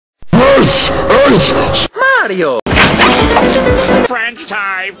This is Mario! French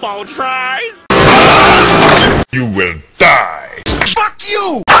tie, full tries. You will die. Fuck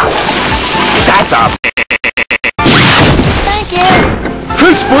you! That's a... Thank you.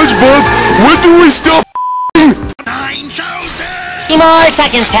 Hey, SpongeBob, when do we stop? 9,000! 2 more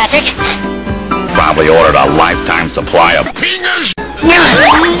seconds, Patrick. Probably ordered a lifetime supply of... Penis!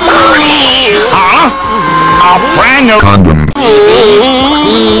 Huh? A brand new... Condom. Easy.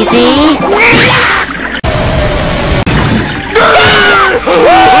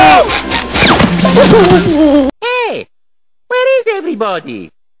 Hey! Where is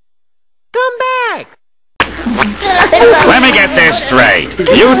everybody? Come back! Let me get this straight.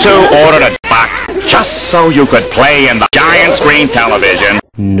 You two ordered a box just so you could play in the giant screen television.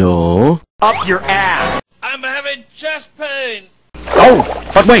 No. Up your ass! I'm having chest pain. Oh,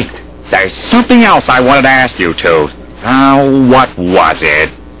 but wait. There's something else I wanted to ask you two. What was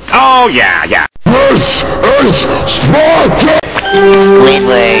it? Oh, yeah. This is Sparta!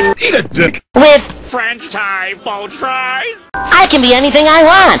 Squidward. Eat a dick. With French tie, full tries. I can be anything I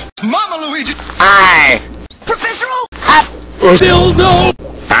want. Mama Luigi! Professor Dildo!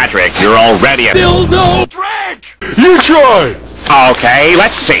 Patrick, you're already a... Dildo! Drink! You try! Okay,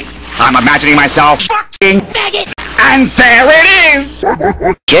 let's see. I'm imagining myself fucking... Faggot. And there it is! Sure,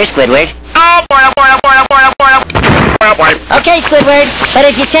 Squidward. Oh, boy. Okay, Squidward. But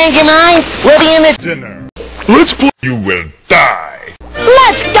if you change your mind, we'll be in the... Dinner. Let's play. You will die.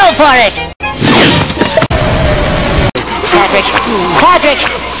 Let's go for it! Patrick,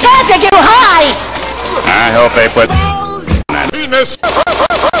 you're high! I hope they put... Penis!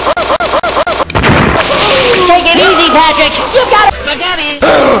 Take it easy, Patrick. You got it. Spaghetti.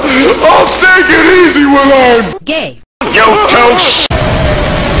 I'll take it easy when I'm... Gay. You two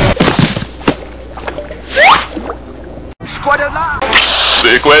Squidward!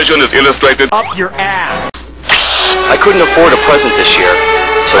 The equation is illustrated. Up your ass! I couldn't afford a present this year,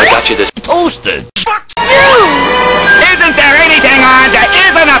 so I got you this Toasted. Fuck Isn't there anything on that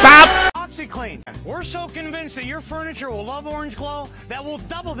isn't about... OxyClean. We're so convinced that your furniture will love Orange Glow that we'll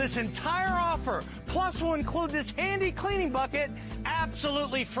double this entire offer. Plus, we'll include this handy cleaning bucket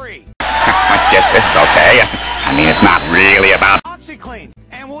absolutely free. I guess this is okay. I mean, it's not really about... OxyClean.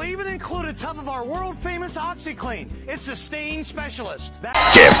 And we'll even include a tub of our world-famous OxyClean. It's a stain specialist.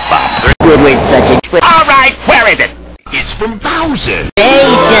 Give up. Squidward's such a All right, where is it? It's from Bowser.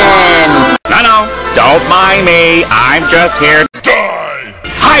 Jason. No, don't mind me. I'm just here... Die!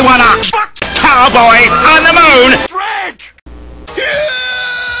 I wanna... Fuck cowboys on the moon! Drink!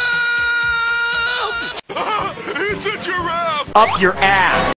 It's a giraffe! Up your ass!